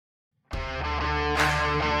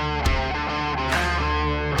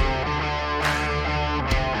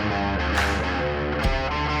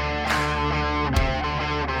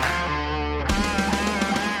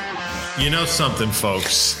You know something,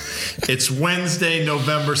 folks. It's Wednesday,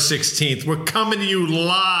 November 16th. We're coming to you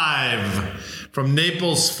live from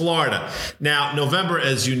Naples, Florida. Now, November,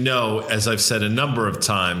 as you know, as I've said a number of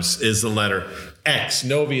times, is the letter X.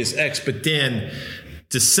 Novi is X. But Dan,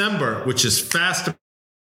 December, which is fast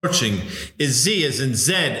approaching, is Z as in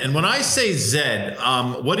Z. And when I say Z,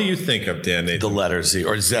 what do you think of, Dan? Nathan? The letter Z,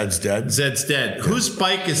 or Zed's dead. Zed's dead. Yeah. Whose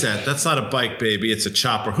bike is that? That's not a bike, baby. It's a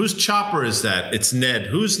chopper. Whose chopper is that? It's Ned.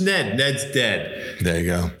 Who's Ned? Ned's dead. There you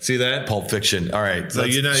go. See that? Pulp Fiction. All right. So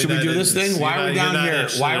should we do this thing? Why are we down here?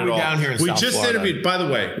 Why are we down here in South Florida? We just interviewed, by the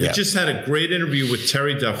way, we just had a great interview with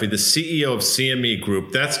Terry Duffy, the CEO of CME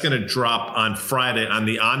Group. That's going to drop on Friday on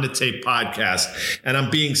the On the Tape podcast. And I'm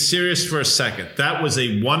being serious for a second. That was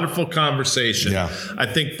a wonderful conversation. Yeah. I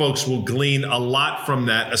think folks will glean a lot from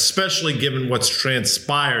that, especially given what's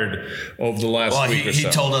transpired over the last week or so.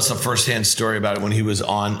 He told us a firsthand story about it when he was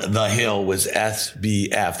on The Hill with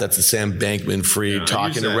SBF. That's the Sam Bankman-Fried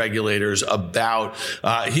talking to regulators about,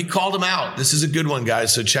 he called him out. This is a good one,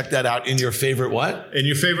 guys. So check that out in your favorite what? In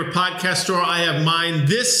your favorite podcast store. I have mine.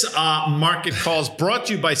 This market call is brought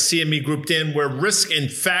to you by CME Group, Dan, where risk and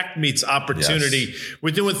fact meets opportunity. Yes.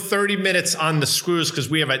 We're doing 30 minutes on the screws because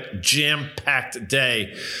we have a jam-packed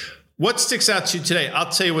day. What sticks out to you today? I'll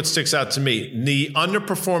tell you what sticks out to me. The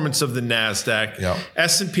underperformance of the NASDAQ. Yep.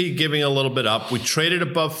 S&P giving a little bit up. We traded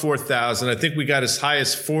above 4,000. I think we got as high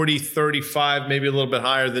as 40, 35, maybe a little bit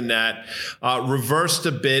higher than that. Reversed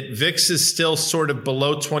a bit. VIX is still sort of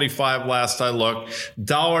below 25 last I looked.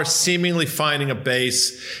 Dollar seemingly finding a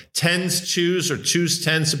base. 10s, 2s, or 2s,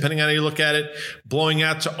 10s, depending on how you look at it, blowing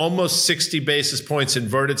out to almost 60 basis points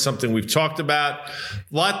inverted, something we've talked about. A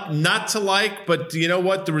lot not to like, but you know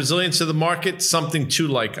what? The resilience of the market, something to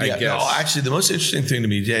like, I guess. No, actually, the most interesting thing to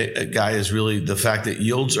me, Guy, is really the fact that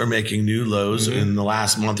yields are making new lows in the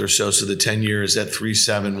last month or so. So the 10-year is at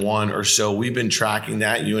 371 or so. We've been tracking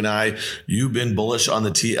that. You and I, you've been bullish on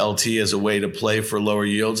the TLT as a way to play for lower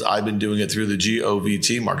yields. I've been doing it through the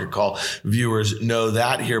GOVT market call. Viewers know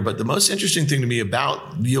that here. But the most interesting thing to me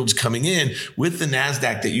about yields coming in with the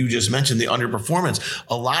NASDAQ that you just mentioned, the underperformance,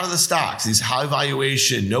 a lot of the stocks, these high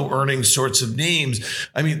valuation, no earnings sorts of names,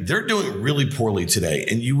 I mean, they're doing really poorly today.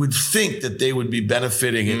 And you would think that they would be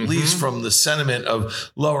benefiting at least from the sentiment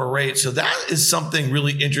of lower rates. So that is something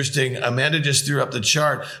really interesting. Amanda just threw up the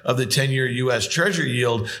chart of the 10-year U.S. Treasury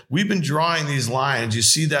yield. We've been drawing these lines. You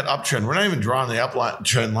see that uptrend. We're not even drawing the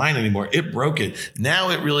uptrend line anymore. It broke it. Now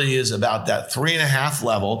it really is about that 3.5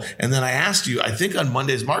 level. And then I asked you, I think on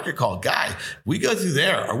Monday's market call, Guy, we go through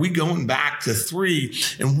there. Are we going back to 3?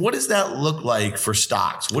 And what does that look like for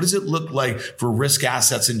stocks? What does it look like for risk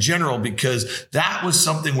assets in general? Because that was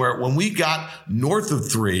something where when we got north of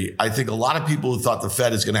 3, I think a lot of people who thought the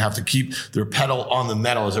Fed is going to have to keep their pedal on the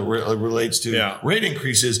metal as it relates to rate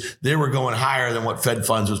increases, they were going higher than what Fed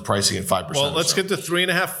funds was pricing at 5%. Well, let's get to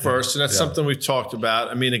 3.5 first. And that's something we've talked about.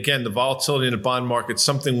 I mean, again, the volatility in the bond market,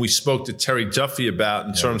 something we spoke to Terry Duffy about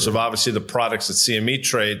in terms of obviously the products that CME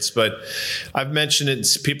trades. But I've mentioned it,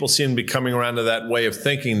 people seem to be coming around to that way of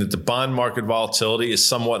thinking that the bond market volatility is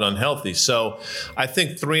somewhat unhealthy. So I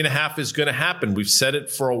think 3.5 is going to happen. We've said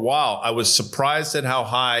it for a while. I was surprised at how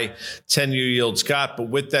high 10-year yields got. But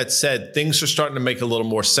with that said, things are starting to make a little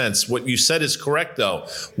more sense. What you said is correct, though.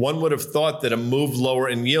 One would have thought that a move lower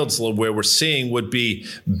in yields where we're seeing would be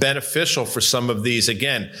beneficial for some of these,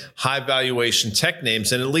 again, high valuation tech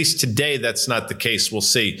names. And at least today, that's not the case. We'll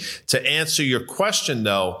see. To answer your question,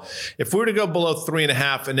 though, if we were to go below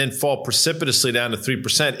 3.5 and then fall precipitously down to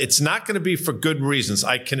 3%, it's not going to be for good reasons.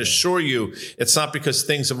 I can assure you it's not because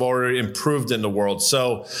things have already improved in the world.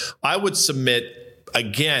 So I would submit,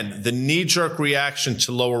 again, the knee-jerk reaction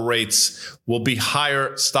to lower rates will be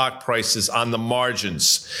higher stock prices on the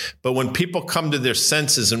margins. But when people come to their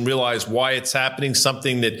senses and realize why it's happening,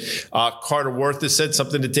 something that Carter Worth has said,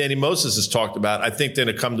 something that Danny Moses has talked about, I think they're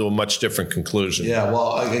going to come to a much different conclusion. Yeah,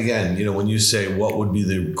 well, again, when you say what would be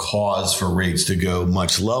the cause for rates to go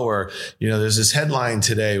much lower, there's this headline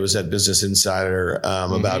today, it was at Business Insider,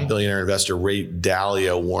 about billionaire investor Ray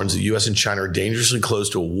Dalio warns that U.S. and China are dangerously close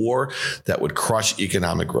to a war that would crush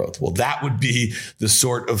economic growth. Well, that would be the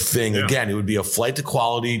sort of thing, again, it would be a flight to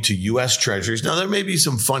quality to U.S. treasuries. Now, there may be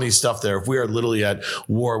some funny stuff there if we are literally at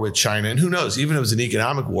war with China. And who knows, even if it was an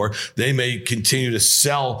economic war, they may continue to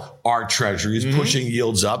sell our treasuries, pushing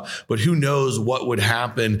yields up. But who knows what would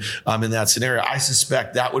happen in that scenario. I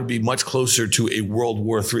suspect that would be much closer to a World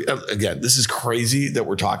War III. Again, this is crazy that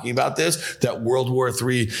we're talking about this, that World War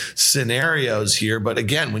III scenarios here. But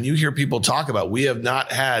again, when you hear people talk about, we have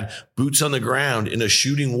not had boots on the ground in a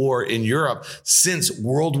shooting war in Europe since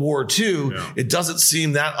World War II. Yeah. It doesn't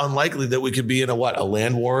seem that unlikely that we could be in a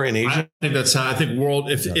land war in Asia. I think that's how. I think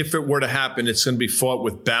if it were to happen, it's going to be fought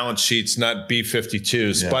with balance sheets, not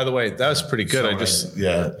B-52s. By the way, that was pretty good. I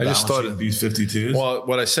just thought it B-52s. Well,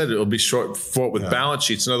 what I said, it'll be fought with balance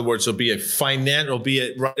sheets. In other words, it'll be an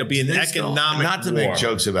economic. Not to war. make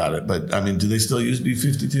jokes about it, but I mean, do they still use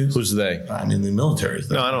B-52s? Who's they? I mean, the military.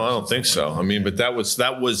 No, I don't think so. I mean, but that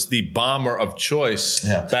was the bomber of choice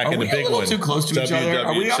back in the big one. Are we a little too close to each other?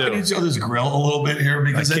 Are we up in each other's grill a little bit here?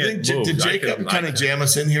 Because I think did Jacob kind of jam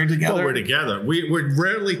us in here together? Well, we're together. We're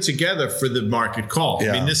rarely together for the market call. Yeah.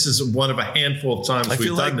 I mean, this is one of a handful of times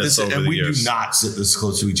we've done this over the years. And we do not sit this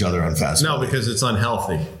close to each other on fast. No, because it's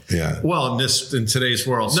unhealthy. Yeah. Well, in today's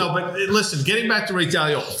world. No, but listen, getting back to Ray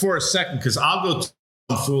Dalio for a second, because I'll go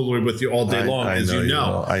foolery with you all day long, as you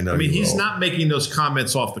know. I know. I mean, he's not making those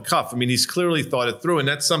comments off the cuff. I mean, he's clearly thought it through, and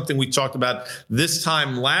that's something we talked about this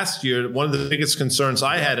time last year. One of the biggest concerns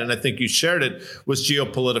I had, and I think you shared it, was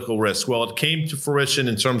geopolitical risk. Well, it came to fruition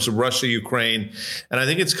in terms of Russia, Ukraine, and I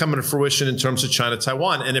think it's coming to fruition in terms of China,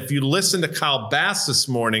 Taiwan. And if you listen to Kyle Bass this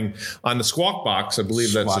morning on the Squawk Box, I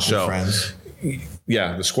believe that's the show. Friends.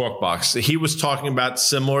 Yeah, the Squawk Box. He was talking about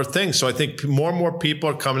similar things. So I think more and more people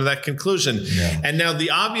are coming to that conclusion. Yeah. And now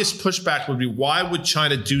the obvious pushback would be, why would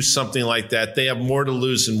China do something like that? They have more to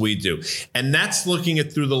lose than we do. And that's looking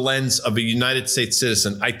at through the lens of a United States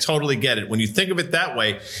citizen. I totally get it. When you think of it that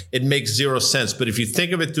way, it makes zero sense. But if you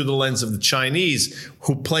think of it through the lens of the Chinese,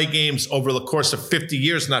 who play games over the course of 50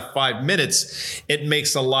 years, not 5 minutes, it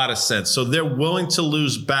makes a lot of sense. So they're willing to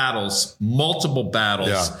lose battles, multiple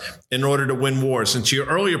battles, in order to win wars. And to your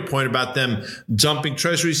earlier point about them dumping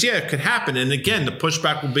treasuries, yeah, it could happen. And again, the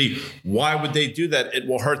pushback will be, why would they do that? It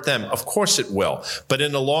will hurt them. Of course it will. But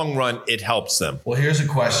in the long run, it helps them. Well, here's a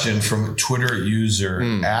question from Twitter user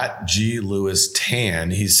at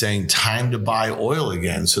GLewisTan. He's saying time to buy oil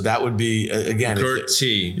again. So that would be, again. Gert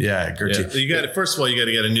T. Yeah, Gert T. You got First of all, you got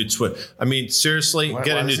to get a new Twitter. I mean, seriously,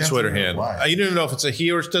 get a new Twitter handle. You don't even know if it's a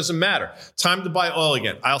he or it doesn't matter. Time to buy oil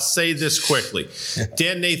again. I'll say this quickly.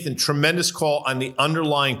 Dan Nathan, tremendous call on the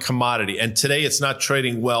underlying commodity. And today it's not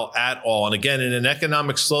trading well at all. And again, in an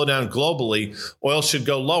economic slowdown globally, oil should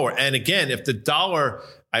go lower. And again, if the dollar,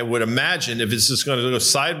 I would imagine, if it's just going to go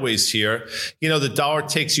sideways here, the dollar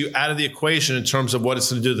takes you out of the equation in terms of what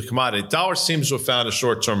it's going to do to the commodity. Dollar seems to have found a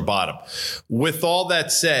short-term bottom. With all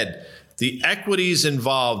that said, the equities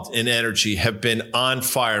involved in energy have been on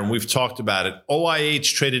fire, and we've talked about it.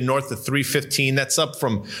 OIH traded north of 315. That's up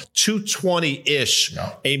from 220-ish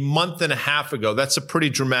a month and a half ago. That's a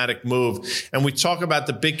pretty dramatic move. And we talk about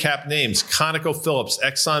the big cap names, ConocoPhillips,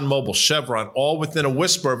 ExxonMobil, Chevron, all within a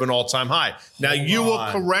whisper of an all-time high. Now, you will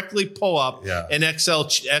correctly pull up an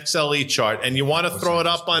XLE chart, and you want to throw it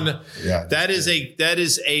up on that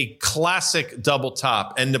is a classic double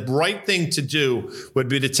top. And the right thing to do would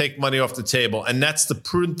be to take money off the table. And that's the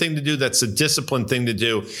prudent thing to do. That's the disciplined thing to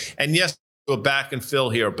do. And yes, go back and fill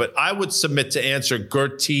here. But I would submit to answer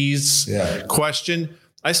Gert T's question.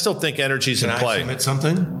 I still think energy's in play. Can I submit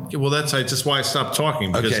something? Well, that's just why I stopped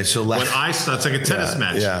talking. Because when I start, it's like a tennis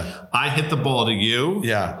match. Yeah. I hit the ball to you.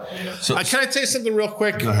 Yeah. So, can I tell you something real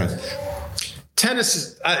quick? Go ahead.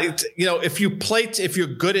 Tennis, if you're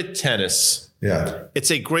good at tennis,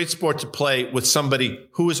 it's a great sport to play with somebody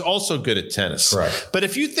who is also good at tennis. Right. But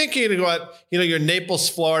if you think you're going to go out, you're Naples,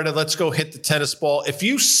 Florida, let's go hit the tennis ball. If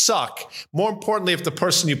you suck, more importantly, if the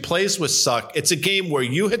person you plays with suck, it's a game where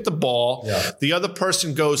you hit the ball, the other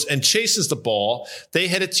person goes and chases the ball, they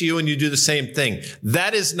hit it to you and you do the same thing.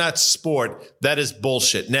 That is not sport. That is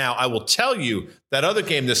bullshit. Now, I will tell you, that other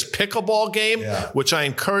game, this pickleball game, which I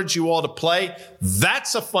encourage you all to play,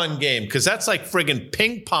 that's a fun game because that's like friggin'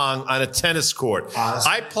 ping pong on a tennis court.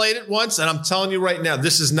 Honestly. I played it once, and I'm telling you right now,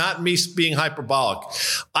 this is not me being hyperbolic.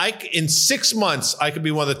 In 6 months, I could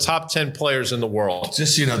be one of the top 10 players in the world.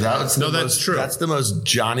 Just that's true. That's the most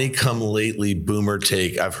Johnny-come-lately boomer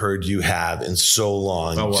take I've heard you have in so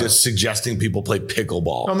long. Just suggesting people play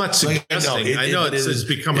pickleball. I'm not suggesting. I know it's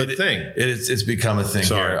become a thing. It's become a thing.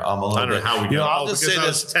 Sorry. Here. I don't know how we got. I'll just say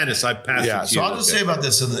this. Tennis, I passed it to you. So I'll just say about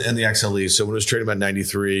this in the XLE. So when it was trading about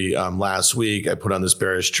 93 last week, I put on this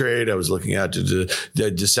bearish trade. I was looking out to the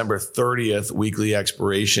December 30th weekly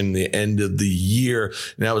expiration, the end of the year.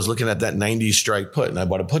 And I was looking at that 90 strike put, and I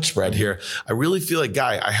bought a put spread here. I really feel like,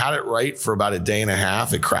 I had it right for about a day and a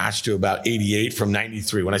half. It crashed to about 88 from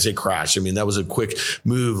 93. When I say crash, I mean, that was a quick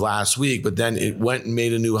move last week, but then it went and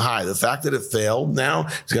made a new high. The fact that it failed now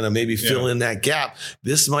is going to maybe fill in that gap.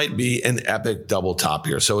 This might be an epic double top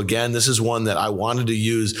here. So again, this is one that I wanted to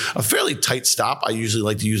use a fairly tight stop. I usually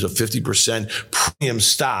like to use a 50%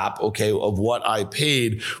 stop, okay, of what I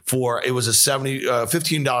paid for. It was a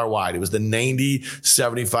 $15 wide. It was the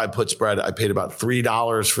 90-75 put spread. I paid about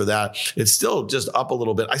 $3 for that. It's still just up a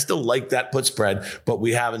little bit. I still like that put spread, but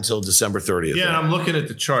we have until December 30th. Yeah, I'm looking at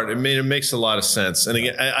the chart. I mean, it makes a lot of sense. And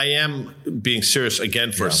again, I am being serious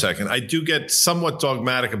again for a second. I do get somewhat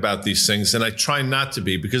dogmatic about these things, and I try not to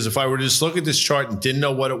be, because if I were to just look at this chart and didn't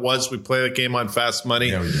know what it was, we play the game on fast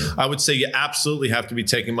money, I would say you absolutely have to be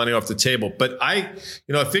taking money off the table. But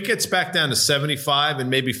if it gets back down to 75 and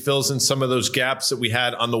maybe fills in some of those gaps that we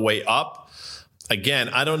had on the way up, again,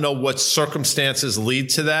 I don't know what circumstances lead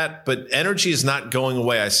to that, but energy is not going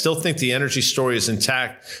away. I still think the energy story is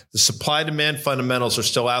intact. The supply-demand fundamentals are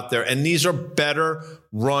still out there, and these are better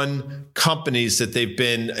run companies that they've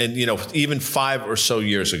been, and even 5 or so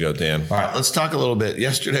years ago, Dan. All right, let's talk a little bit.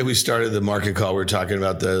 Yesterday we started the market call. We were talking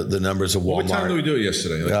about the numbers of Walmart. What time did we do it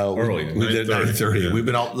yesterday? Early. We did 9:30. Yeah. We've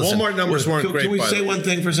been all Walmart numbers weren't great. Can we say one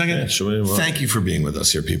thing for a second? Yeah, sure. Thank you for being with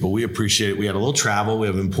us here, people. We appreciate it. We had a little travel. We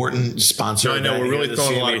have an important sponsor. I know, we're really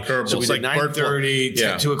throwing a lot of curveballs. So we did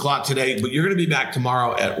 9:30, 2 o'clock today, but you're going to be back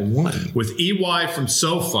tomorrow at 1. With EY from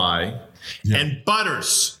SoFi and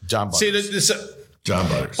Butters. John Butters. See, John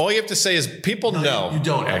Butters. All you have to say is people know. You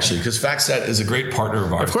don't actually, because FactSet is a great partner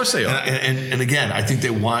of ours. Of course they are. And again, I think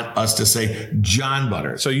they want us to say John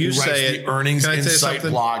Butters. So you say the Earnings Insight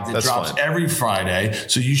blog that drops every Friday.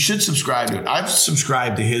 So you should subscribe to it. I've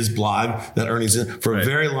subscribed to his blog, that Earnings, for a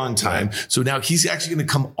very long time. Right. So now he's actually going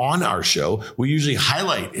to come on our show. We usually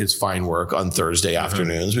highlight his fine work on Thursday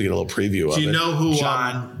afternoons. We get a little preview of it. Do you know who?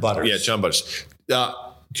 John Butters. Yeah, John Butters.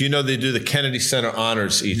 Do you know they do the Kennedy Center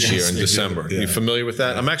Honors each year in December? Yeah. Are you familiar with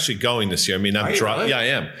that? I'm actually going this year. I mean, really? Yeah, I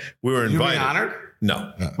am. We were invited. You honored?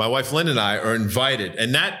 No. My wife Lynn and I are invited,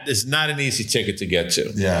 and that is not an easy ticket to get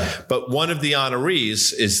to. Yeah. But one of the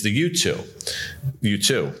honorees is the U2.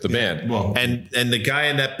 U2, the band. Well, and the guy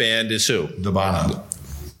in that band is who? The Bono.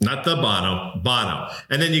 Not the Bono.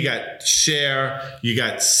 And then you got Cher, you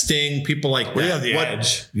got Sting, people like that. You have the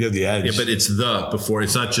Edge. You have the Edge. Yeah, but it's the before.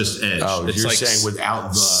 It's not just Edge. Oh, it's you're like saying without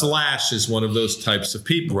the. Slash is one of those types of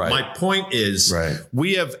people. Right. My point is,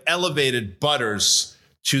 we have elevated Butters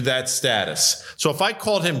to that status. So if I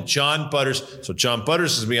called him John Butters, so John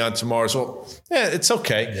Butters is me on tomorrow as well, yeah, it's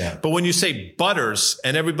okay. Yeah. But when you say Butters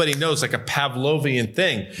and everybody knows, like a Pavlovian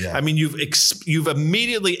thing, I mean, you've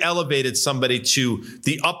immediately elevated somebody to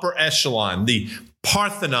the upper echelon, the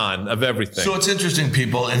Parthenon of everything. So it's interesting,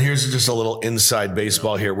 people, and here's just a little inside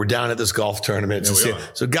baseball here. We're down at this golf tournament.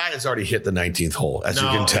 So guy has already hit the 19th hole, as you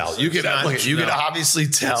can tell. You can obviously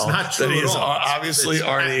tell that he's obviously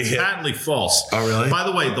already hit. It's patently false. Oh, really? By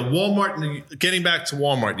the way, the Walmart, getting back to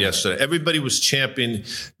Walmart yesterday, everybody was championing.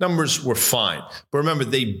 Numbers were fine. But remember,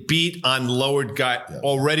 they beat on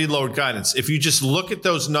already lowered guidance. If you just look at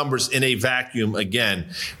those numbers in a vacuum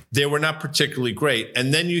again, they were not particularly great.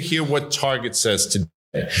 And then you hear what Target says today.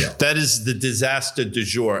 Yeah. That is the disaster du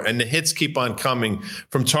jour. And the hits keep on coming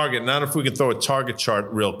from Target. And I don't know if we can throw a Target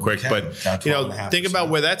chart real quick, but think about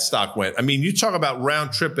where that stock went. I mean, you talk about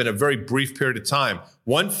round trip in a very brief period of time.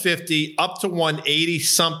 150 up to 180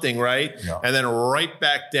 something, right? Yeah. And then right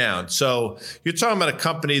back down. So you're talking about a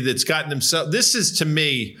company that's gotten themselves. This is, to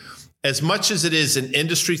me, as much as it is an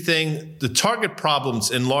industry thing, the Target problems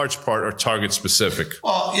in large part are Target specific.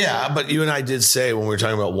 Well, yeah, but you and I did say when we were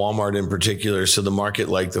talking about Walmart in particular, so the market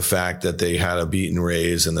liked the fact that they had a beat and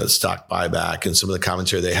raise and the stock buyback and some of the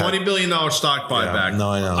commentary they had. $20 billion stock buyback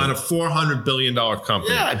on a $400 billion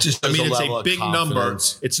company. Yeah, it's a big number.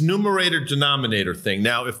 It's numerator denominator thing.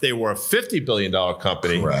 Now, if they were a $50 billion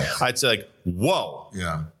company, I'd say like, whoa.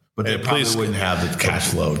 Yeah. But they probably wouldn't have the cash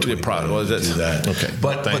flow to do that. Okay.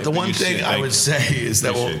 But the one thing I would say is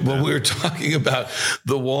that when we were talking about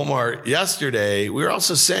the Walmart yesterday, we were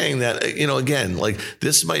also saying that, again, like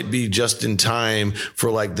this might be just in time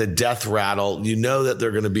for like the death rattle. You know that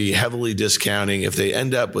they're going to be heavily discounting if they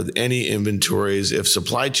end up with any inventories, if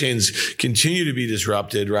supply chains continue to be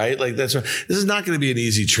disrupted, right? Like this is not going to be an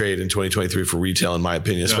easy trade in 2023 for retail, in my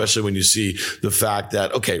opinion, especially when you see the fact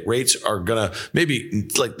that, okay, rates are going to maybe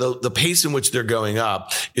like the pace in which they're going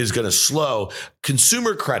up is going to slow.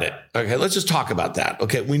 Consumer credit. Okay, let's just talk about that.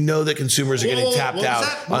 Okay, we know that consumers are getting tapped out.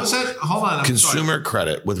 What was that? Hold on. Consumer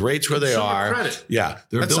credit with rates where they are. Credit. Yeah.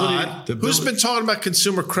 That's odd. Who's been talking about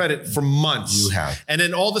consumer credit for months? You have. And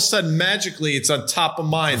then all of a sudden, magically, it's on top of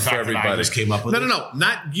mind for everybody. Came up with No,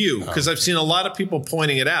 not you, because I've seen a lot of people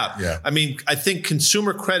pointing it out. Yeah. I mean, I think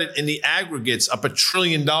consumer credit in the aggregate's up $1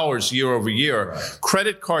 trillion year over year. Right.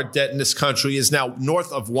 Credit card debt in this country is now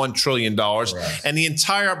north of $1 trillion. Correct. And the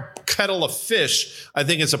entire kettle of fish, I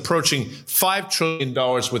think, is approaching $5 trillion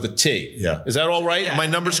with a T. Yeah. Is that all right? Yeah. My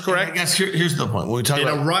numbers correct? I guess here's the point. When we talk in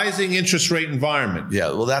about a rising interest rate environment. Yeah,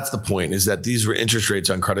 well, that's the point, is that these interest rates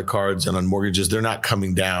on credit cards and on mortgages, they're not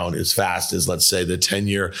coming down as fast as, let's say, the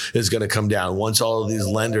 10-year is going to come down. Once all of these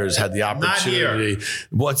lenders had the opportunity,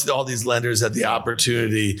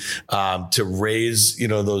 to raise,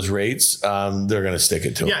 those rates, they're going to stick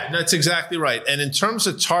it to them. Yeah, that's exactly right. And in terms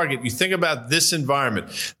of Target, you think about this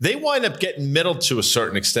environment, they wind up getting middle to a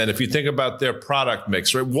certain extent if you think about their product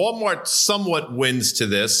mix, right? Walmart somewhat wins to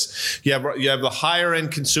this. You have the higher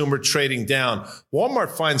end consumer trading down.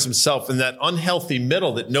 Walmart finds himself in that unhealthy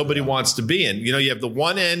middle that nobody wants to be in. You have the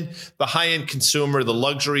one end, the high end consumer, the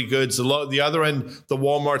luxury goods, the other end, the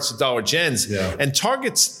Walmarts, the Dollar Gens, and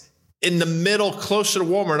Target's in the middle, closer to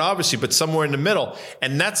Walmart, obviously, but somewhere in the middle.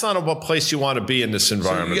 And that's not a place you want to be in this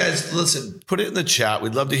environment. So you guys, listen, put it in the chat.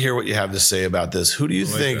 We'd love to hear what you have to say about this. Who do you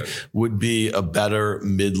think would be a better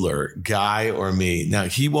middler, Guy or me? Now,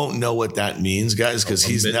 he won't know what that means, guys, because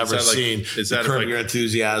he's never seen Curb Your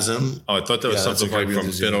Enthusiasm. Oh, I thought that was something like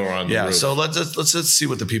from Fiddler on the Roof. So let's see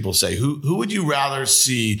what the people say. Who would you rather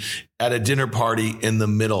see at a dinner party in the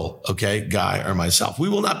middle, okay, Guy or myself? We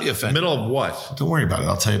will not be offended. Middle of what? Don't worry about it.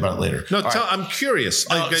 I'll tell you about it later. No, I'm curious.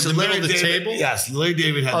 So the middle of the table? Yes, Larry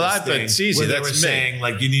David had this thing it's easy. where they That's were me. saying,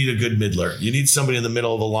 like, you need a good middler. You need somebody in the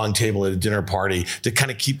middle of a long table at a dinner party to kind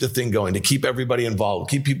of keep the thing going, to keep everybody involved,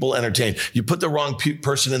 keep people entertained. You put the wrong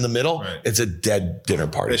person in the middle, it's a dead dinner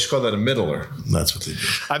party. They should call that a middler. That's what they do.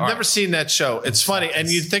 I've never seen that show. It's funny. And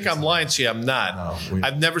you'd think I'm lying to you. I'm not. No,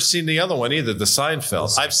 I've never seen the other one either, the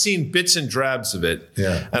Seinfeld. I've seen bits and drabs of it.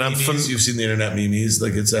 Yeah. And you've seen the internet memes.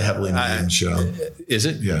 Like, it's a heavily meme show. Is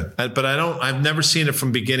it? Yeah. But I've never seen it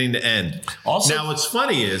from beginning to end. Also, now what's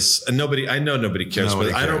funny is, I know nobody cares,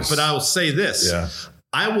 but I will say this. Yeah.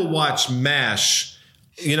 I will watch MASH.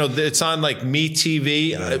 It's on like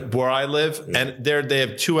MeTV where I live, and they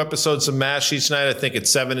have 2 episodes of MASH each night. I think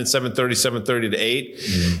it's 7 and 7:30, 7:30 to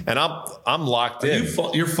 8, and I'm locked in.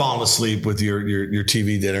 You're falling asleep with your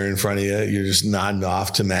TV dinner in front of you. You're just nodding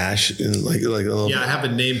off to MASH, and like a little. Yeah, I have a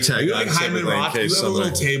name tag. Are you like Hyman Roth? Do you have a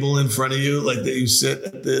little table in front of you, like that you sit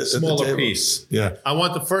at the smaller table? Piece? Yeah. I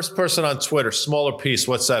want the first person on Twitter. Smaller Piece.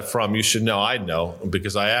 What's that from? You should know. I know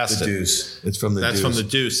because I asked the it. Deuce. It's from the. That's Deuce. from the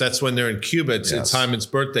Deuce. That's when they're in Cuba. It's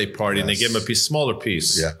Hyman's birthday party, and they give him a smaller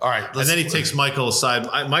piece. Yeah. All right. And then he takes Michael aside.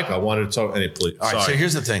 Michael, I wanted to talk. Please. All right. So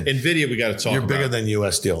here's the thing. Nvidia, we got to talk. You're bigger than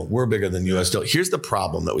US Steel. We're bigger than US Steel. Here's the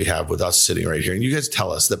problem that we have with us sitting right here, and you guys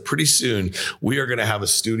tell us that pretty soon we are going to have a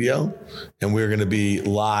studio, and we're going to be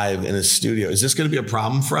live in a studio. Is this going to be a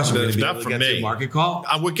problem for us? We're going to be able to get to market call.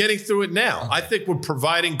 We're getting through it now. I think we're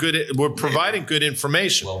providing good. We're providing good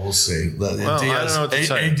information. Well, we'll see. I don't know what to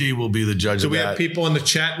say. AD will be the judge. Do we have people in the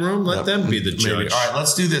chat room? Let them be the judge. Maybe. All right,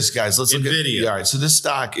 let's do this, guys. Let's look Nvidia. All right, so this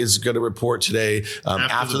stock is going to report today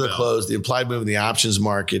after the close. The implied move in the options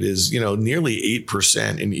market is, nearly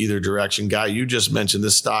 8% in either direction. Guy, you just mentioned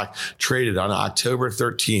this stock traded on October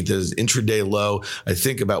 13th as intraday low, I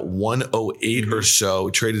think about 108 or so,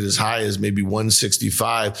 traded as high as maybe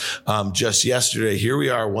 165 just yesterday. Here we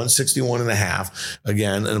are, 161 and a half.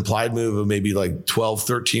 Again, an implied move of maybe like 12,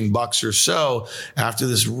 13 bucks or so after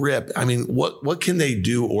this rip. I mean, what can they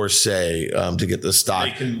do or say to get the stock?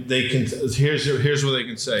 They can. Here's what they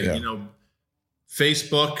can say. Yeah.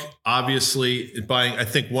 Facebook obviously buying. I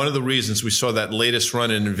think one of the reasons we saw that latest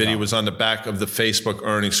run in Nvidia was on the back of the Facebook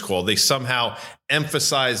earnings call. They somehow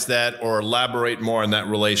emphasize that or elaborate more on that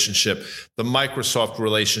relationship, the Microsoft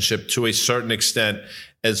relationship to a certain extent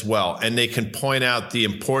as well. And they can point out the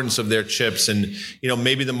importance of their chips. And,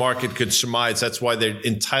 maybe the market could surmise that's why they're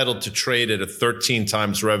entitled to trade at a 13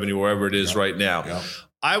 times revenue, wherever it is right now. Yeah.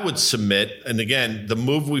 I would submit, and again, the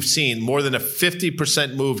move we've seen, more than a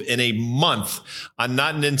 50% move in a month on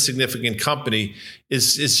not an insignificant company,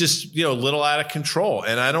 is just a little out of control.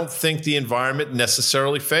 And I don't think the environment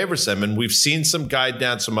necessarily favors them. And we've seen some guide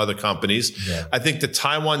down some other companies. Yeah. I think the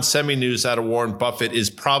Taiwan Semi news out of Warren Buffett is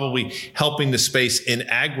probably helping the space in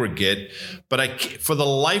aggregate. But for the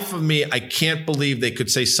life of me, I can't believe they could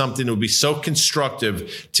say something that would be so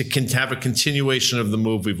constructive to have a continuation of the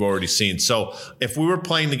move we've already seen. So if we were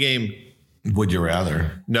playing the game, would you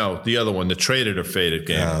rather? No, the other one, the traded or faded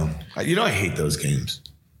game. I hate those games.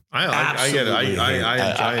 I get it.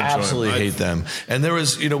 I absolutely hate them. And there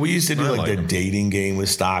was, we used to do like the dating game with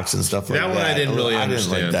stocks and stuff like that. That one I didn't really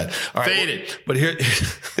understand. Like that. All right, Faded. But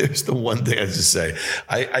here's the one thing I just say.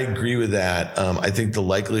 I agree with that. I think the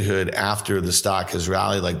likelihood after the stock has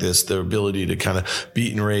rallied like this, their ability to kind of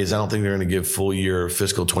beat and raise, I don't think they're going to give full year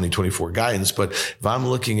fiscal 2024 guidance. But if I'm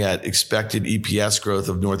looking at expected EPS growth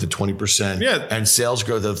of north of 20% and sales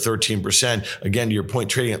growth of 13%, again, to your point,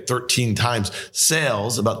 trading at 13 times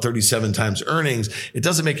sales, about 37 times earnings, it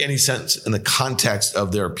doesn't make any sense in the context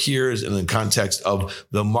of their peers and in the context of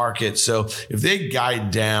the market. So if they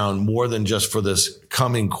guide down more than just for this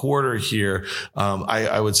coming quarter here,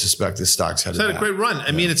 I would suspect this stock's headed It's had a great run.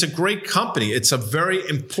 I mean, it's a great company. It's a very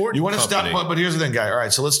important You want to company. stop, but here's the thing, Guy. All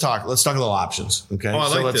right, so let's talk a little options. Okay. Oh,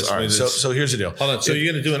 I like this. All right, so here's the deal. Hold on. So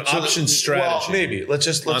you're going to do an option strategy? Well, maybe. Let's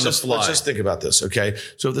just think about this. Okay.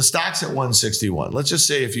 So if the stock's at 161, let's just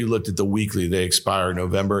say if you looked at the weekly, they expire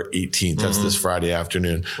November 18th. That's this Friday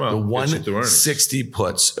afternoon. Well, the 160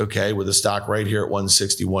 puts, okay, with the stock right here at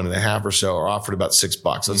 161 and a half or so, are offered about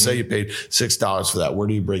 $6. Let's say you paid $6 for that. Where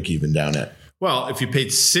do you break even down at? Well, if you paid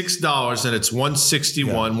 $6 and it's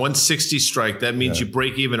 161, 160 strike, that means you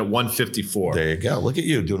break even at 154. There you go. Look at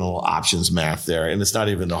you doing a little options math there, and it's not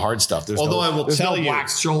even the hard stuff. Although I will tell you,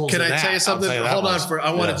 can I tell you something? Hold on,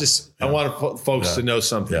 I want folks to know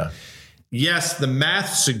something. Yeah. Yes, the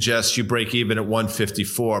math suggests you break even at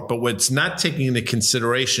 154, but what's not taking into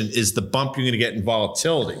consideration is the bump you're going to get in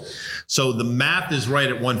volatility. So the math is right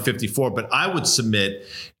at 154, but I would submit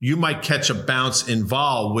you might catch a bounce in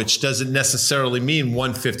vol, which doesn't necessarily mean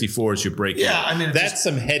 154 is your break even. Yeah, I mean, that's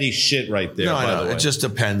some heady shit right there. No, by the way. It just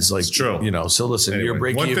depends. Like, it's true. So listen, anyway, your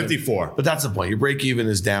break 154. even, but that's the point. Your break even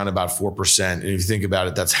is down about 4%. And if you think about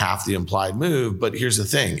it, that's half the implied move. But here's the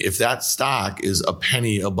thing. If that stock is a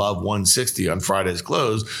penny above 160 on Friday's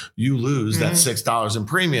close, you lose that $6 in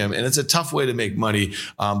premium. And it's a tough way to make money.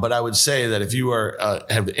 But I would say that if you are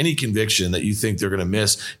have any conviction that you think they're going to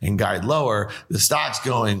miss and guide lower, the stock's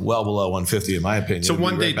going well below 150, in my opinion. So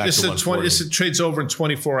one day, this trades over in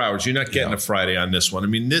 24 hours. You're not getting a Friday on this one. I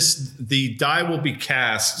mean, the die will be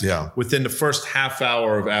cast within the first half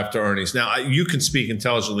hour of after earnings. Now, you can speak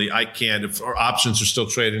intelligently. I can't. If our options are still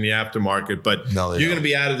trading in the aftermarket, but you're going to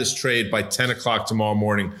be out of this trade by 10 o'clock tomorrow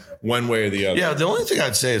morning, one way or the other. Yeah, the only thing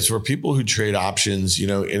I'd say is for people who trade options, in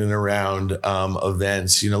and around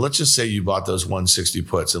events, let's just say you bought those 160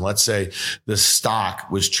 puts, and let's say the stock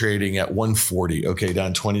was trading at 140, okay,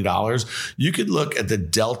 down $20. You could look at the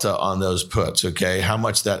delta on those puts, okay, how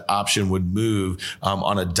much that option would move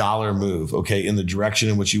on a dollar move, okay, in the direction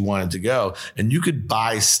in which you wanted to go. And you could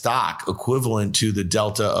buy stock equivalent to the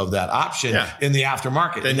delta of that option in the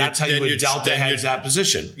aftermarket. And that's how you would delta hedge that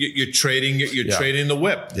position. You're trading the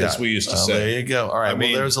whip. As we used to say. There you go. All right.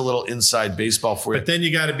 Well, there's a little inside baseball for you. But then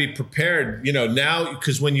you got to be prepared, now,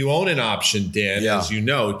 because when you own an option, Dan, as you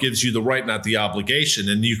know, it gives you the right, not the obligation,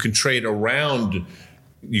 and you can trade around.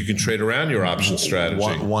 You can trade around your option strategy.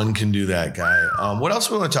 One can do that, Guy. What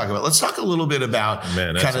else we want to talk about? Let's talk a little bit about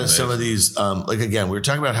some of these. Again, we were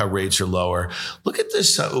talking about how rates are lower. Look at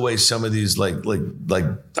this way some of these like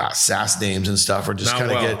SaaS names and stuff are just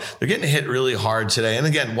they're getting hit really hard today. And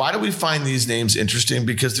again, why do we find these names interesting?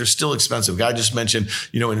 Because they're still expensive. Guy just mentioned,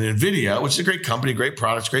 in Nvidia, which is a great company, great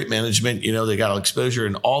products, great management. They got exposure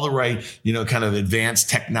in all the right, kind of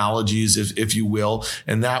advanced technologies, if you will.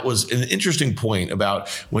 And that was an interesting point about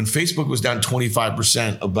when Facebook was down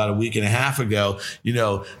 25% about a week and a half ago,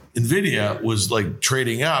 Nvidia was like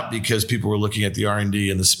trading up because people were looking at the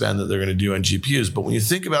R&D and the spend that they're going to do on GPUs. But when you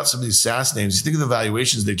think about some of these SaaS names, you think of the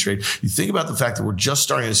valuations they trade, you think about the fact that we're just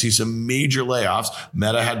starting to see some major layoffs.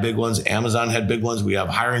 Meta had big ones. Amazon had big ones. We have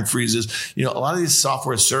hiring freezes. A lot of these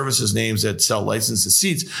software services names that sell licensed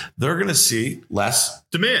seats, they're going to see less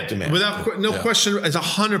demand. Without question, it's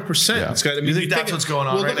 100%. It's got, you think that's what's going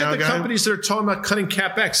on right now, look at the companies that are talking about cutting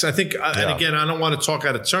CapEx. I think, and again, I don't want to talk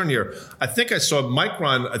out of turn here. I think I saw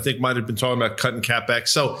Micron, I think might have been talking about cutting CapEx.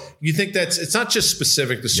 So you think it's not just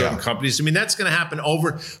specific to certain companies. I mean, that's going to happen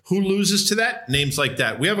over. Who loses to that? Names like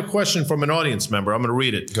that. We have a question from an audience member. I'm going to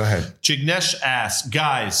read it. Go ahead. Jignesh asks,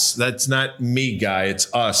 guys, that's not me, Guy.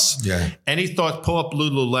 It's us. Yeah. Any thought, pull up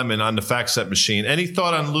Lululemon on the FactSet machine. Any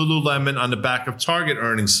thought on Lululemon on the back of Target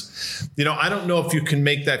earnings? I don't know if you can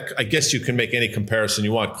make that. I guess you can make any comparison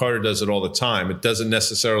you want. Carter does it all the time. It doesn't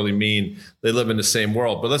necessarily mean they live in the same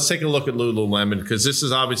world. But let's take a look at Lululemon, because this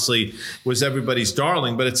is obviously was everybody's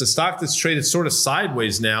darling, but it's a stock that's traded sort of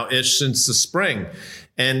sideways now-ish since the spring.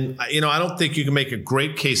 And, I don't think you can make a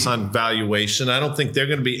great case on valuation. I don't think they're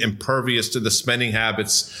going to be impervious to the spending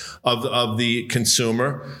habits of the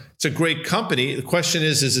consumer. It's a great company. The question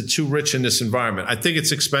is it too rich in this environment? I think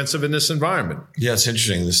it's expensive in this environment. Yeah, it's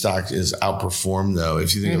interesting. The stock is outperformed, though.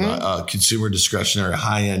 If you think about a consumer discretionary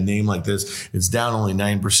high-end name like this, it's down only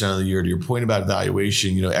 9% of the year. To your point about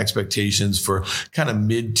valuation, expectations for kind of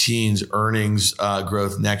mid-teens earnings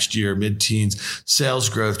growth next year, mid-teens sales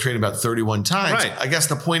growth, trading about 31 times. Right. I guess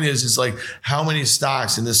the point is like how many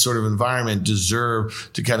stocks in this sort of environment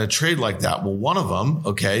deserve to kind of trade like that? Well, one of them,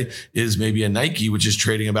 is maybe a Nike, which is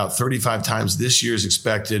trading about 35 times this year's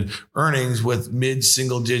expected earnings with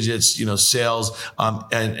mid-single digits, sales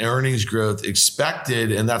and earnings growth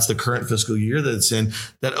expected. And that's the current fiscal year that it's in.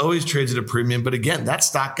 That always trades at a premium. But again, that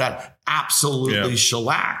stock got absolutely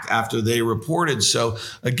shellacked after they reported. So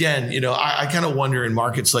again, I kind of wonder in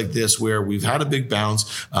markets like this where we've had a big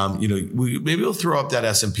bounce, maybe we'll throw up that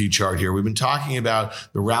S&P chart here. We've been talking about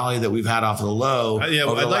the rally that we've had off of the low. I'd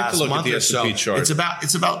like to look at the S&P chart. It's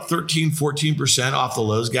about 13-14% off the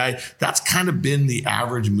lows, guy. That's kind of been the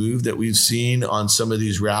average move that we've seen on some of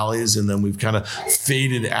these rallies. And then we've kind of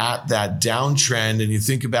faded at that downtrend. And you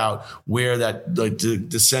think about where that the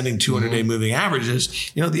descending 200-day moving average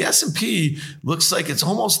is, the S&P looks like it's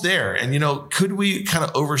almost there. And, could we kind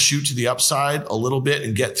of overshoot to the upside a little bit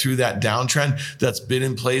and get through that downtrend that's been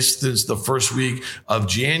in place since the first week of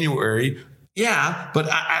January? Yeah, but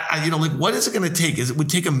what is it going to take? It would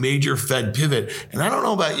take a major Fed pivot. And I don't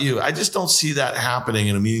know about you. I just don't see that happening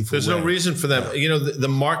in a meaningful way. There's no reason for them. The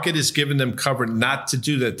market is giving them cover not to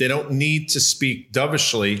do that. They don't need to speak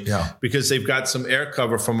dovishly because they've got some air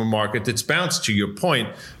cover from a market that's bounced, to your point,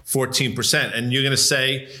 14%. And you're going to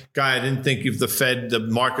say, Guy, I didn't think if the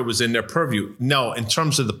market was in their purview. No, in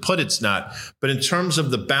terms of the put, it's not. But in terms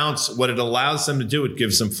of the bounce, what it allows them to do, it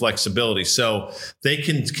gives them flexibility. So they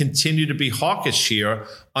can continue to be hawkish here,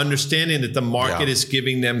 understanding that the market is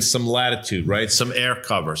giving them some latitude, right? Some air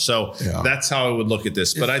cover. So that's how I would look at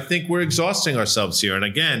this. But I think we're exhausting ourselves here. And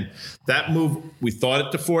again, that move, we thought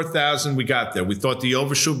it to 4,000, we got there. We thought the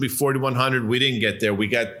overshoot would be 4,100. We didn't get there. We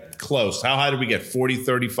got close. How high did we get?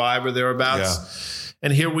 40.35 or thereabouts? Yeah.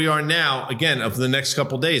 And here we are now, again, over the next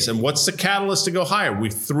couple of days. And what's the catalyst to go higher? We're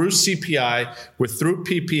through CPI. We're through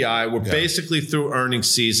PPI. We're basically through earnings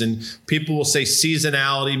season. People will say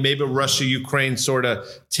seasonality. Maybe Russia, Ukraine sort of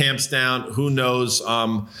tamps down. Who knows?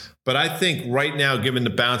 But I think right now, given the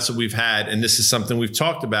bounce that we've had, and this is something we've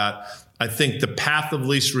talked about, I think the path of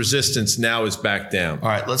least resistance now is back down. All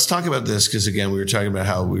right, let's talk about this because again, we were talking about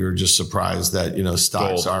how we were just surprised that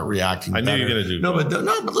stocks aren't reacting. I knew you were going to do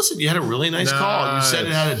but listen, you had a really nice call. You said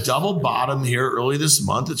it had a double bottom here early this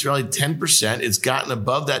month. It's really 10%. It's gotten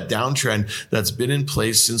above that downtrend that's been in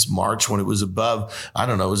place since March when it was above. I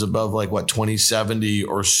don't know, it was above like what 2070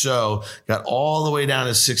 or so. Got all the way down to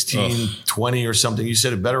 1620 or something. You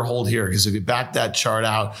said it better hold here because if you back that chart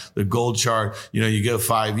out, the gold chart, you go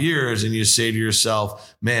 5 years. And you say to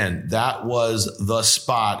yourself, man, that was the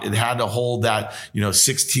spot. It had to hold that,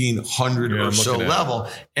 1600 or so level.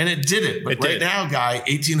 And it did it. But right now, Guy,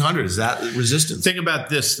 1800, is that resistance? Think about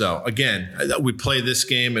this, though. Again, we play this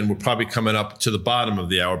game and we're probably coming up to the bottom of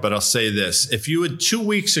the hour. But I'll say this. If you had 2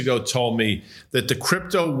 weeks ago told me that the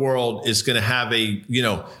crypto world is going to have a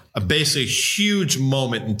basically huge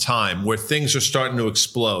moment in time where things are starting to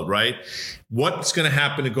explode, right? What's going to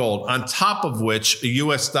happen to gold? On top of which, a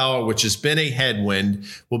U.S. dollar, which has been a headwind,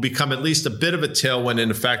 will become at least a bit of a tailwind in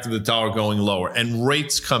the fact of the dollar going lower and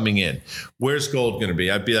rates coming in. Where's gold going to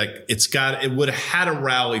be? I'd be like, it would have had to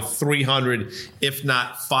rally 300, if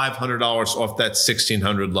not $500 off that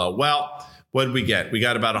 1,600 low. Well, what did we get? We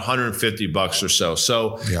got about $150 or so.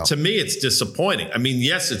 So to me, it's disappointing. I mean,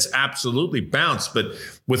 yes, it's absolutely bounced, but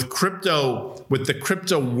with the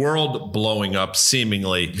crypto world blowing up,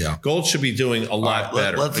 seemingly, gold should be doing a lot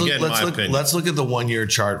better. Let's look at the 1 year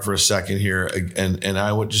chart for a second here. And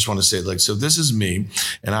I would just want to say, so this is me.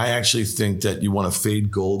 And I actually think that you want to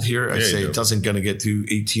fade gold here. I say it doesn't going to get to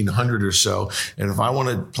 1800 or so. And if I want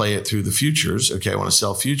to play it through the futures, I want to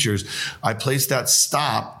sell futures, I place that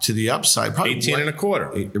stop to the upside. 18 and a quarter.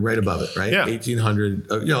 Right above it, right? Yeah. 1800,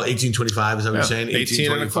 1825 is that what you're saying?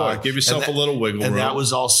 18 and a quarter. Give yourself a little wiggle room. And that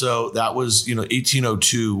was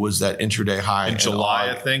 1802 was that intraday high. In July,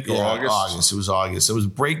 I think, or August? It was August. It was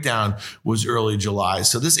breakdown was early July.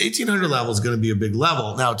 So this 1800 level is going to be a big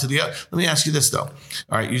level. Now let me ask you this though. All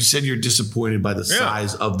right. You said you're disappointed by the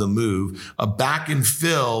size of the move. A back and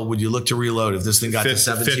fill, would you look to reload if this thing got to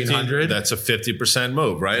 1700? That's a 50%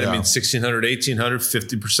 move, right? Yeah. I mean, 1600, 1800,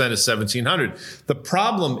 50% is 1700. The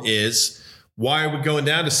problem is Why are we going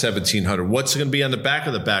down to 1,700? What's going to be on the back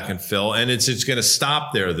of the back and fill? And it's going to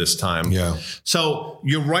stop there this time. Yeah. So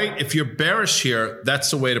you're right. If you're bearish here,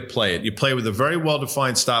 that's the way to play it. You play with a very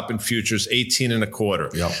well-defined stop in futures,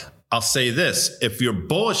 18.25. Yep. I'll say this. If you're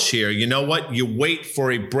bullish here, you know what? You wait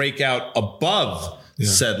for a breakout above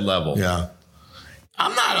said level. Yeah.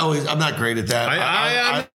 I'm not great at that.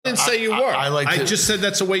 I didn't say you were. I just said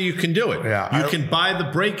that's the way you can do it. Yeah, you can buy the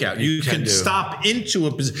breakout. You can stop into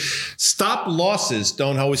a position. Stop losses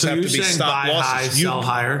don't always have to be stop losses. High, sell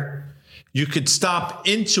higher. You could stop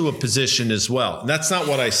into a position as well. That's not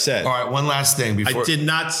what I said. All right, one last thing before. I did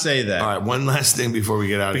not say that. All right, one last thing before we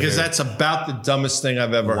get out of here. Because that's about the dumbest thing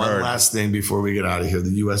I've ever heard. One last thing before we get out of here.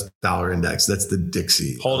 The U.S. dollar index. That's the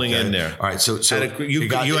Dixie. Holding in there. All right, so you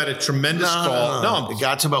had a tremendous call. No, it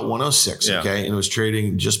got to about 106, okay? And it was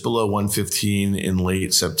trading just below 115 in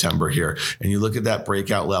late September here. And you look at that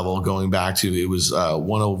breakout level going back to, it was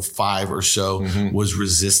 105 or so was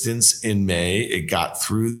resistance in May. It got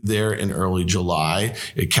through there in early July.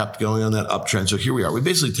 It kept going on that uptrend. So here we are. We've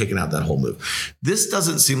basically taken out that whole move. This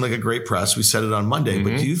doesn't seem like a great press. We said it on Monday,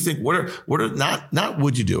 but do you think what are not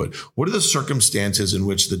would you do it? What are the circumstances in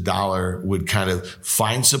which the dollar would kind of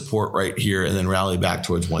find support right here and then rally back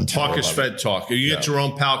towards 110? Hawkish Fed talk. You get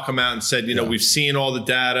Jerome Powell come out and said, we've seen all the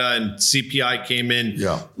data and CPI came in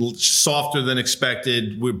softer than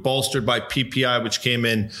expected. We're bolstered by PPI, which came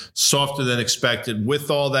in softer than expected.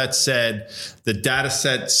 With all that said, the data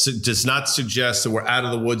set does not suggest that we're out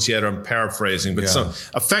of the woods yet. I'm paraphrasing, but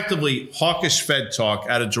effectively hawkish Fed talk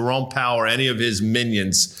out of Jerome Powell or any of his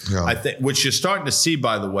minions, I think, which you're starting to see,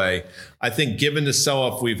 by the way. I think given the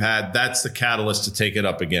sell-off we've had, that's the catalyst to take it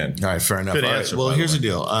up again. All right, fair enough. Good answer, well, here's the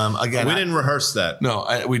deal. Again, we didn't rehearse that. No,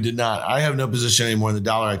 we did not. I have no position anymore in the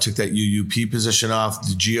dollar. I took that UUP position off.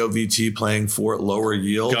 The GOVT playing for lower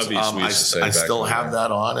yields. I still have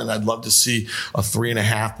that on, and I'd love to see a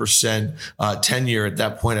 3.5% 10-year at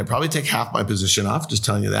that point. I'd probably take half my position off, just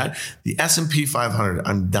telling you that. The S&P 500,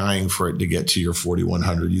 I'm dying for it to get to your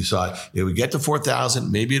 4,100. You saw it would get to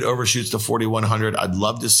 4,000. Maybe it overshoots to 4,100. I'd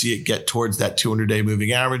love to see it get towards that 200-day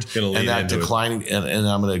moving average and that declining. And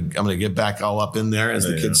I'm gonna get back all up in there, as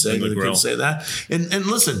the kids say. The kids say that. And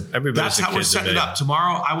listen, that's how we're setting it up.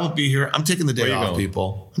 Tomorrow I won't be here. I'm taking the day off,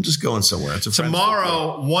 people. I'm just going somewhere. It's a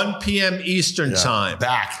tomorrow, 1 p.m. Eastern time.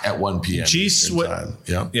 Back at 1 p.m.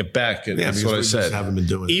 G-Swizz. Yeah, back. That's what I said. Haven't been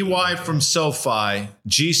doing EY from SoFi,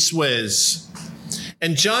 G-Swizz,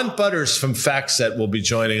 and John Butters from FactSet will be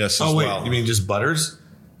joining us as well. You mean just Butters?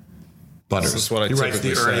 Butters. That's what I he writes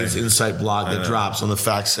the Earnings Insight blog that drops on the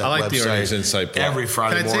FactSet website. I like the Earnings Insight blog. Every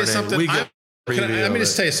Friday morning. Can I tell you something? Let me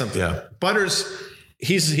just tell you something. Yeah. Butters,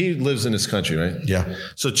 he lives in this country, right? Yeah.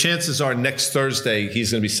 So chances are next Thursday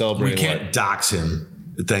he's going to be celebrating. We can't dox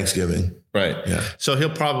him at Thanksgiving. Right. Yeah. So he'll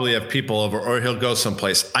probably have people over, or he'll go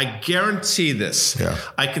someplace. I guarantee this. Yeah.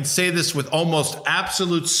 I can say this with almost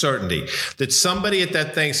absolute certainty that somebody at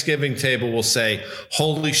that Thanksgiving table will say,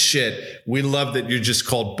 "Holy shit, we love that you're just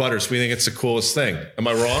called Butters. We think it's the coolest thing." Am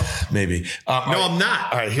I wrong? Maybe. No, I'm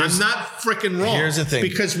not. All right, I'm not freaking wrong. Here's the thing.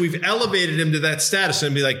 Because we've elevated him to that status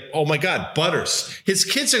and be like, "Oh my God, Butters." His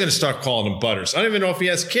kids are going to start calling him Butters. I don't even know if he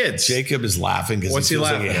has kids. Jacob is laughing because he feels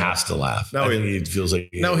like he has to laugh. No, I think he feels like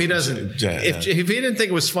he doesn't. If he didn't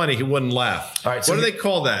think it was funny, he wouldn't laugh. All right, so what do they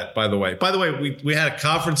call that, by the way? By the way, we had a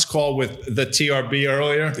conference call with the TRB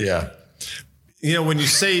earlier. Yeah. When you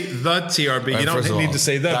say the TRB, you don't need to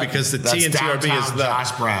say because the T in TRB is the.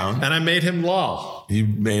 Josh Brown. And I made him laugh. You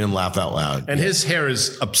made him laugh out loud. And his hair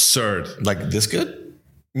is absurd. Like this good?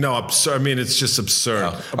 No, absurd. I mean, it's just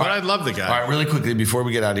absurd. But I love the guy. All right, really quickly, before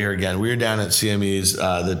we get out of here again, we are down at CME's,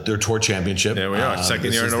 their tour championship. There we are,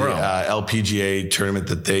 second year in a row. LPGA tournament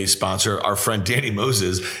that they sponsor. Our friend Danny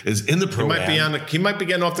Moses is in the program. He might be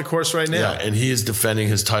getting off the course right now. Yeah, and he is defending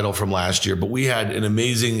his title from last year. But we had an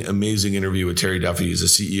amazing interview with Terry Duffy. He's the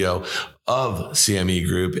CEO of CME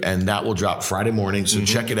Group, and that will drop Friday morning. So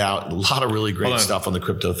check it out. A lot of really great stuff on the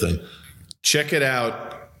crypto thing. Check it out.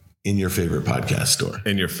 In your favorite podcast store.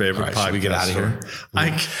 In your favorite podcast store. Should we get out of here?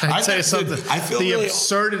 I tell you something. I feel the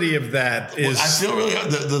absurdity of that is. I feel really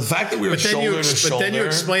the fact that we were shoulder to shoulder. But then you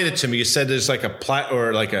explained it to me. You said there's like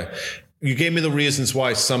You gave me the reasons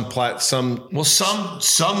why some podcast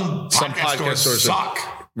stores suck.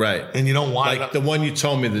 Right. And you don't want it. The one you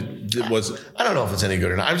told me that was. I don't know if it's any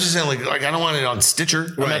good or not. I'm just saying like I don't want it on Stitcher.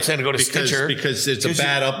 I'm not saying to go to Stitcher. Because it's a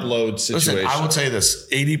bad upload situation. Listen, I will tell you this.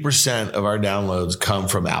 80% of our downloads come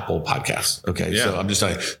from Apple Podcasts. Okay. Yeah. So I'm just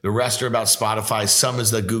telling you. The rest are about Spotify. Some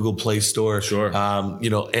is the Google Play Store. Sure.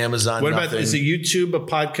 Amazon. What about, is a YouTube a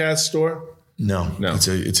podcast store? No. It's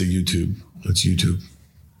a YouTube. It's YouTube.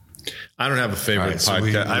 I don't have a favorite Right, so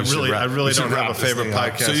podcast. I really don't have a favorite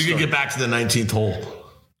podcast. So you can get back to the 19th hole.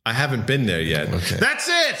 I haven't been there yet. Okay. That's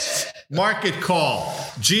it. Market call.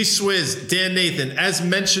 G Swizz, Dan Nathan. As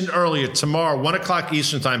mentioned earlier, tomorrow, 1 o'clock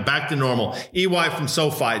Eastern time, back to normal. EY from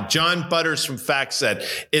SoFi, John Butters from FactSet.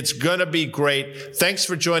 It's going to be great. Thanks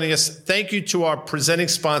for joining us. Thank you to our presenting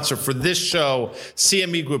sponsor for this show,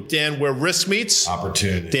 CME Group. Dan, where risk meets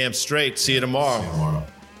Opportunity. Damn straight. See you tomorrow. See you tomorrow.